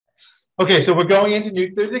Okay, so we're going into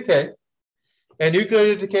nuclear decay. And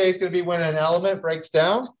nuclear decay is going to be when an element breaks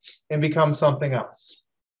down and becomes something else.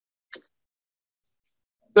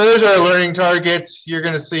 So there's our learning targets. You're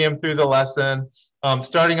going to see them through the lesson,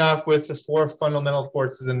 starting off with the 4 fundamental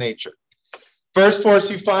forces in nature. First force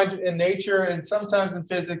you find in nature, and sometimes in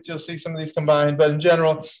physics, you'll see some of these combined, but in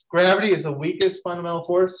general, gravity is the weakest fundamental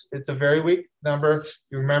force. It's a very weak number.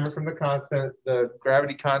 You remember from the constant, the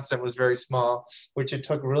gravity constant was very small, which it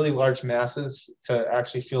took really large masses to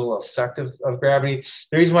actually feel the effect of gravity.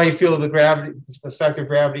 The reason why you feel the effect of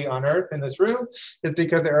gravity on Earth in this room is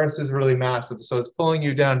because the Earth is really massive, so it's pulling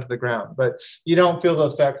you down to the ground, but you don't feel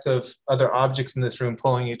the effects of other objects in this room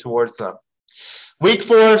pulling you towards them. Weak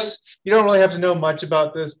force, you don't really have to know much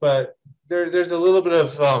about this, but there's a little bit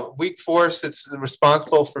of weak force that's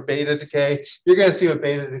responsible for beta decay. You're going to see what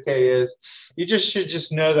beta decay is. You should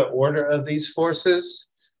just know the order of these forces.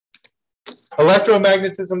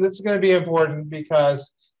 Electromagnetism, this is going to be important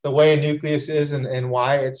because the way a nucleus is and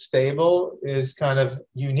why it's stable is kind of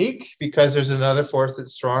unique because there's another force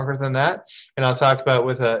that's stronger than that. And I'll talk about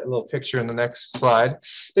with a little picture in the next slide.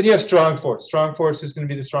 Then you have strong force. Strong force is going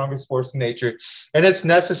to be the strongest force in nature. And it's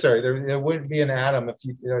necessary. There wouldn't be an atom,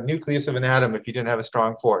 a nucleus of an atom if you didn't have a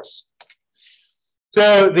strong force.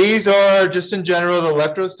 So these are just in general the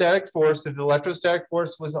electrostatic force. If the electrostatic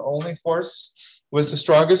force was the only force, was the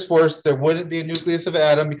strongest force, there wouldn't be a nucleus of an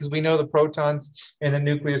atom because we know the protons in a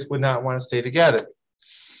nucleus would not want to stay together.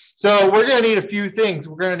 So we're going to need a few things.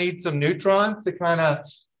 We're going to need some neutrons to kind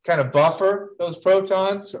of buffer those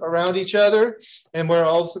protons around each other. And we're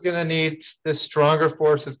also going to need this stronger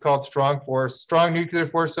force. It's called strong force. Strong nuclear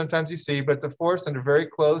force sometimes you see, but it's a force under very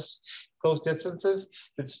close distances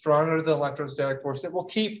that's stronger than the electrostatic force that will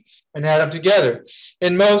keep an atom together.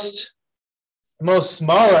 And most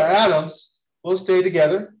smaller atoms will stay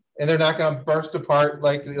together, and they're not going to burst apart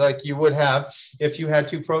like you would have if you had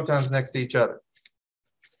 2 protons next to each other.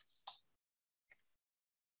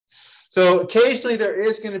 So occasionally there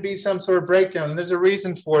is going to be some sort of breakdown, and there's a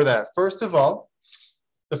reason for that. First of all,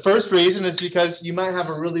 the first reason is because you might have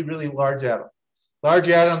a really, really large atom. Large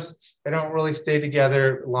atoms, they don't really stay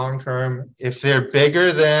together long term. If they're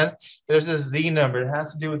bigger than, there's a Z number. It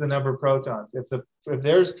has to do with the number of protons. If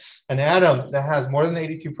there's an atom that has more than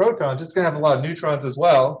 82 protons, it's going to have a lot of neutrons as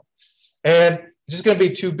well. And it's just going to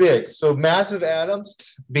be too big. So massive atoms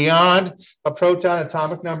beyond a proton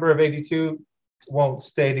atomic number of 82 won't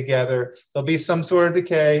stay together. There'll be some sort of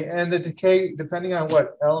decay, and the decay, depending on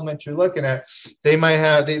what element you're looking at, they might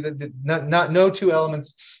have no 2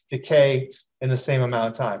 elements decay in the same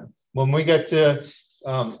amount of time. When we get to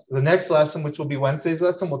the next lesson, which will be Wednesday's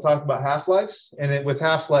lesson, we'll talk about half-lives. And with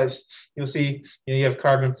half-lives, you'll see you have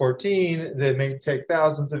carbon-14 that may take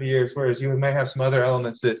thousands of years, whereas you may have some other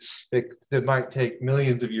elements that might take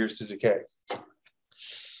millions of years to decay.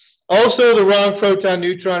 Also, the wrong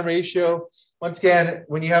proton-neutron ratio. Once again,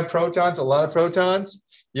 when you have protons, a lot of protons,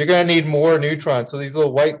 you're going to need more neutrons. So these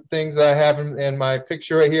little white things that I have in my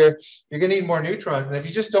picture right here, you're going to need more neutrons. And if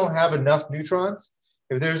you just don't have enough neutrons,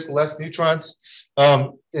 if there's less neutrons,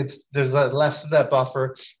 there's less of that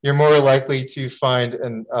buffer, you're more likely to find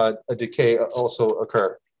a decay also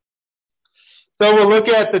occur. So we'll look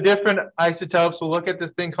at the different isotopes. We'll look at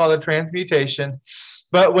this thing called a transmutation.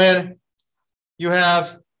 But when you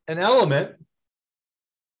have an element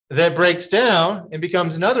that breaks down and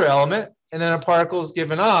becomes another element, and then a particle is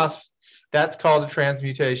given off, that's called a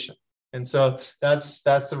transmutation. And so that's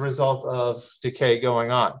the result of decay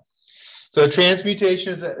going on. So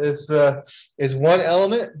transmutation is one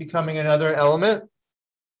element becoming another element.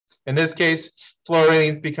 In this case,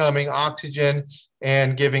 fluorine is becoming oxygen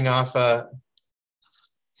and giving off a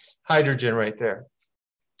hydrogen right there.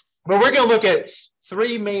 But we're going to look at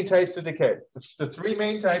 3 main types of decay. The 3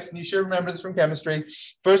 main types, and you should remember this from chemistry.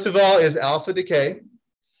 First of all is alpha decay.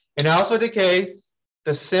 In alpha decay,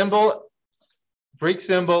 the symbol, Greek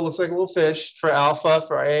symbol, looks like a little fish for alpha,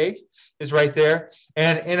 for A, is right there.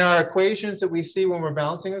 And in our equations that we see when we're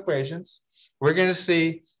balancing equations, we're going to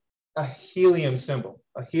see a helium symbol.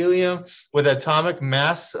 A helium with atomic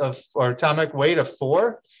mass or atomic weight of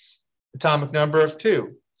 4, atomic number of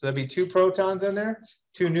 2. So that'd be 2 protons in there,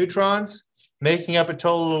 2 neutrons, making up a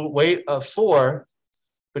total weight of 4,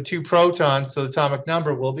 but 2 protons, so the atomic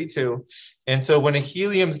number will be 2. And so when a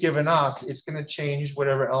helium's given off, it's going to change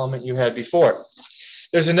whatever element you had before.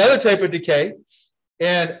 There's another type of decay,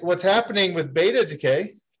 and what's happening with beta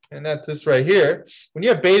decay, and that's this right here, when you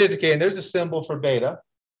have beta decay, and there's a symbol for beta,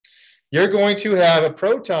 you're going to have a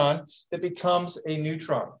proton that becomes a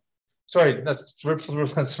neutron. Sorry, let's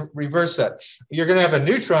reverse that. You're going to have a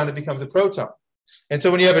neutron that becomes a proton. And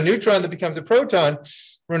so when you have a neutron that becomes a proton,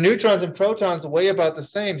 where neutrons and protons weigh about the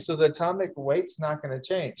same, so the atomic weight's not going to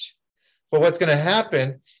change. But what's going to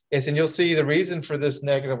happen is, and you'll see the reason for this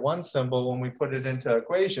 -1 symbol when we put it into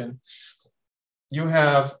equation, you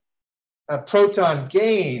have a proton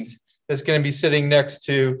gained that's going to be sitting next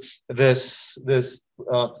to this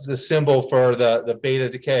symbol for the beta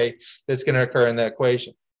decay that's going to occur in the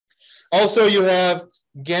equation. Also, you have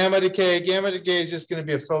gamma decay. Gamma decay is just going to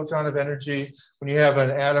be a photon of energy. When you have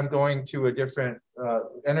an atom going to a different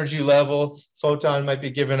energy level, photon might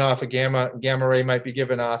be given off, a gamma ray might be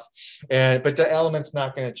given off, but the element's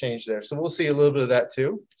not going to change there. So we'll see a little bit of that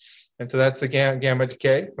too. And so that's the gamma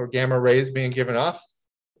decay, or gamma rays being given off.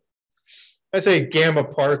 I say gamma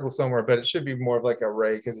particle somewhere, but it should be more of like a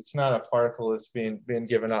ray, because it's not a particle that's being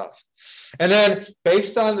given off. And then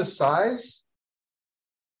based on the size,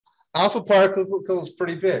 alpha particle is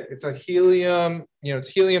pretty big. It's a helium, it's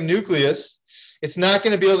helium nucleus. It's not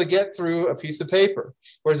going to be able to get through a piece of paper.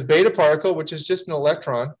 Whereas a beta particle, which is just an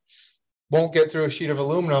electron, won't get through a sheet of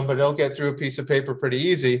aluminum, but it'll get through a piece of paper pretty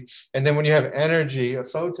easy. And then when you have energy, a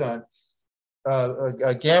photon,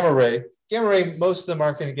 a gamma ray, most of them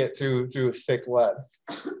aren't going to get through thick lead.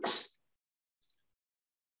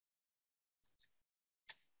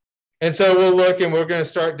 And so we'll look, and we're going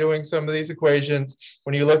to start doing some of these equations.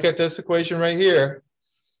 When you look at this equation right here,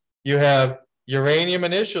 you have uranium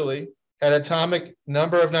initially had atomic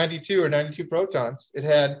number of 92, or 92 protons. It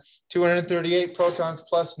had 238 protons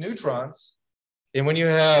plus neutrons. And when you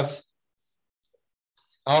have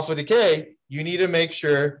alpha decay, you need to make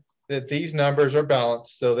sure that these numbers are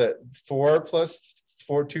balanced, so that 4 plus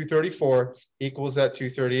 234 equals that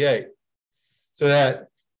 238. So that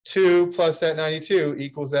 2 plus that 92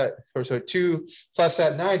 equals that, or so 2 plus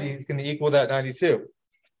that 90 is going to equal that 92.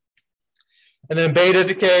 And then beta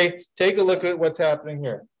decay, take a look at what's happening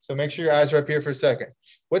here. So make sure your eyes are up here for a second.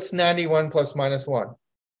 What's 91 plus -1?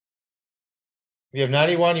 If you have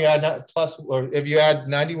 91, you add plus, or if you add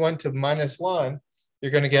 91 to -1,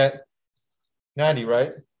 you're going to get 90,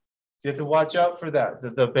 right? You have to watch out for that.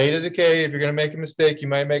 The beta decay, if you're going to make a mistake, you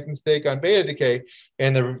might make a mistake on beta decay,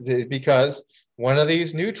 and because one of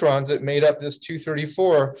these neutrons that made up this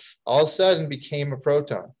 234 all of a sudden became a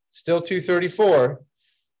proton. Still 234,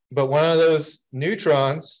 but one of those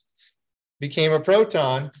neutrons became a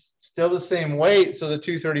proton, still the same weight, so the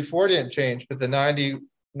 234 didn't change, but the 90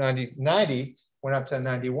 went up to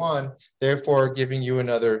 91, therefore giving you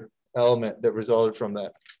another element that resulted from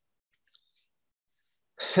that.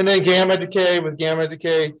 And then gamma decay, with gamma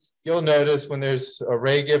decay, you'll notice when there's a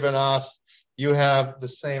ray given off, you have the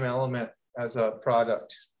same element as a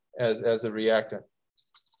product, as a reactant.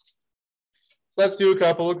 So let's do a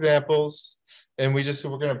couple examples, and we're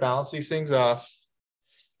going to balance these things off.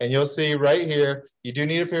 And you'll see right here, you do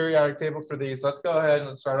need a periodic table for these. Let's go ahead and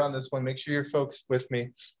let's start on this one. Make sure you're focused with me.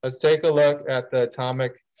 Let's take a look at the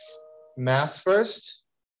atomic mass first.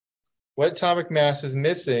 What atomic mass is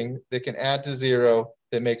missing that can add to 0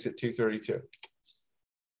 that makes it 232?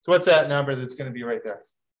 So what's that number that's going to be right there?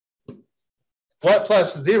 What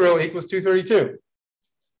plus 0 equals 232?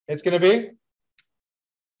 It's going to be,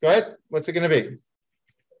 go ahead, what's it going to be?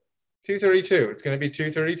 232. It's going to be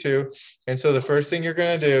 232. And so the first thing you're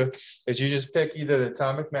going to do is you just pick either the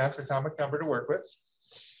atomic mass or atomic number to work with.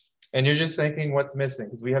 And you're just thinking what's missing,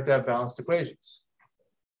 because we have to have balanced equations.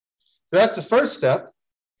 So that's the first step.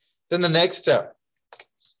 Then the next step.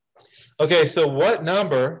 Okay, so what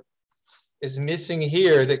number is missing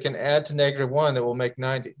here that can add to -1 that will make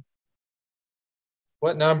 90?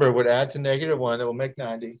 What number would add to -1 that will make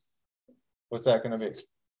 90? What's that going to be?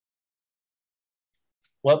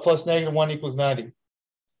 What plus -1 equals 90?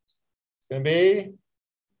 It's going to be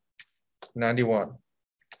 91.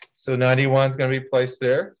 So 91 is going to be placed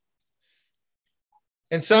there.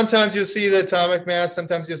 And sometimes you'll see the atomic mass,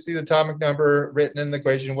 sometimes you'll see the atomic number written in the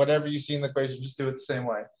equation. Whatever you see in the equation, just do it the same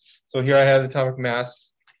way. So here I have the atomic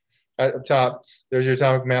mass up top. There's your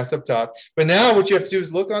atomic mass up top. But now what you have to do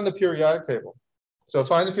is look on the periodic table. So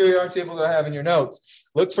find the periodic table that I have in your notes.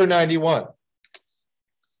 Look for 91.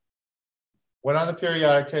 What on the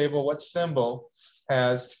periodic table, what symbol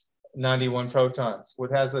has 91 protons?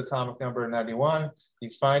 What has the atomic number 91? You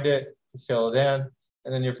find it, you fill it in,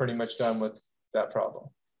 and then you're pretty much done with that problem.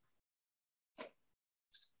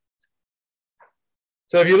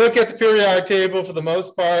 So if you look at the periodic table, for the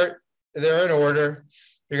most part, they're in order.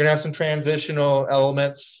 You're going to have some transitional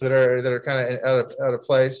elements that are kind of out of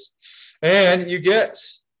place. And you get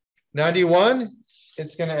 91,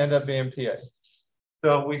 it's going to end up being PA.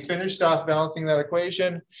 So we finished off balancing that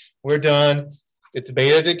equation. We're done. It's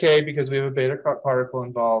beta decay because we have a beta particle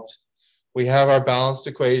involved. We have our balanced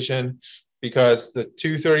equation. because the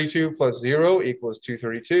 232 plus 0 equals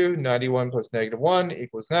 232, 91 plus -1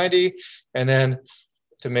 equals 90, and then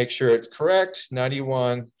to make sure it's correct,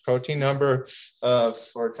 91 protein number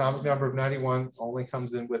or atomic number of 91 only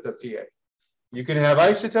comes in with a PA. You can have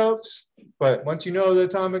isotopes, but once you know the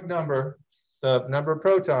atomic number, the number of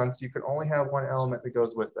protons, you can only have one element that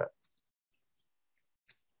goes with that.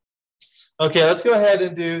 Okay, let's go ahead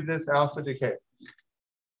and do this alpha decay.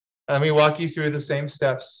 Let me walk you through the same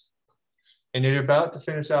steps. And you're about to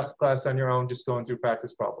finish off the class on your own, just going through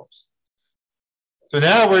practice problems. So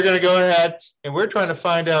now we're going to go ahead and we're trying to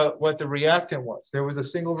find out what the reactant was. There was a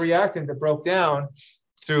single reactant that broke down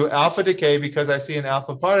through alpha decay because I see an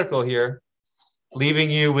alpha particle here,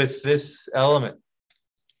 leaving you with this element.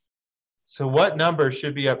 So what number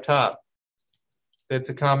should be up top? That's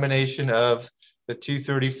a combination of the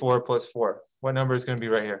 234 plus 4. What number is going to be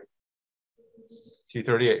right here?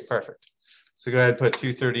 238, perfect. So go ahead and put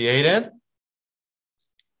 238 in.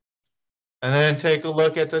 And then take a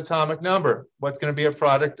look at the atomic number. What's going to be a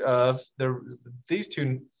product of these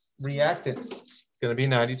two reactants? It's going to be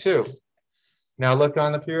 92. Now look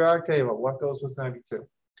on the periodic table. What goes with 92?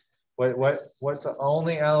 What's the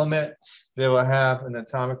only element that will have an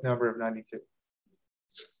atomic number of 92?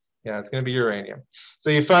 Yeah, it's going to be uranium. So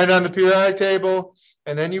you find on the periodic table,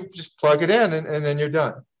 and then you just plug it in, and then you're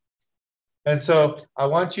done. And so I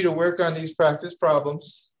want you to work on these practice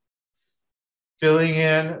problems, filling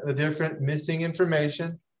in the different missing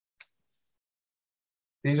information.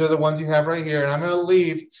 These are the ones you have right here. And I'm going to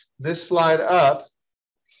leave this slide up.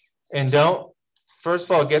 And don't, first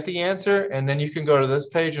of all, get the answer. And then you can go to this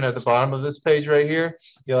page. And at the bottom of this page right here,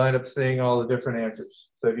 you'll end up seeing all the different answers.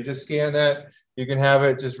 So if you just scan that, you can have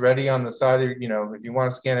it just ready on the side of, if you want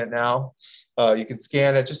to scan it now, you can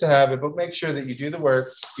scan it just to have it. But make sure that you do the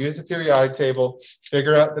work, use the periodic table,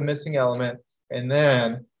 figure out the missing element, and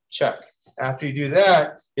then check. After you do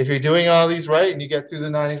that, if you're doing all these right and you get through the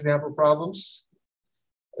 9 example problems,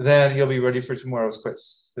 then you'll be ready for tomorrow's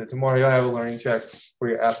quiz. So tomorrow you'll have a learning check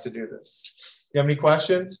where you're asked to do this. If you have any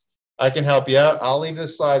questions, I can help you out. I'll leave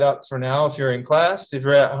this slide up for now if you're in class. If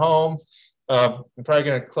you're at home, I'm probably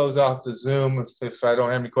going to close off the Zoom if I don't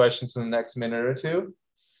have any questions in the next minute or two.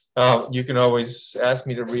 You can always ask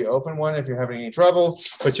me to reopen one if you're having any trouble,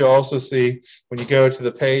 but you'll also see when you go to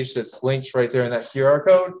the page that's linked right there in that QR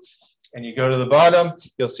code, and you go to the bottom,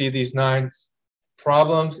 you'll see these 9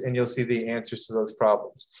 problems, and you'll see the answers to those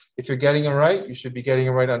problems. If you're getting them right, you should be getting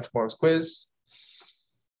them right on tomorrow's quiz.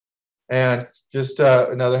 And just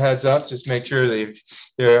another heads up, just make sure that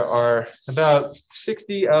there are about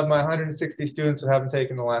 60 of my 160 students who haven't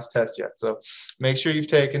taken the last test yet. So make sure you've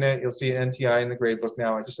taken it. You'll see an NTI in the gradebook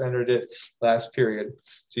now. I just entered it last period.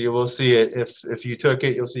 So you will see it. If you took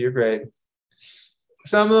it, you'll see your grade.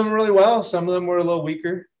 Some of them really well. Some of them were a little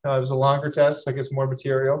weaker. It was a longer test, I guess more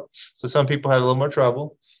material. So some people had a little more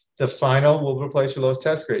trouble. The final will replace your lowest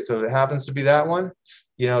test grade. So if it happens to be that one,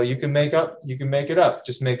 you can make it up.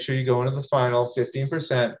 Just make sure you go into the final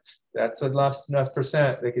 15%. That's enough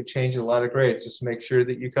percent. They could change a lot of grades. Just make sure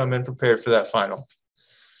that you come in prepared for that final.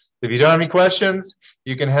 If you don't have any questions,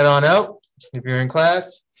 you can head on out. If you're in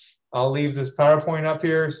class, I'll leave this PowerPoint up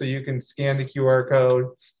here so you can scan the QR code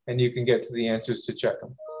and you can get to the answers to check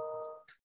them.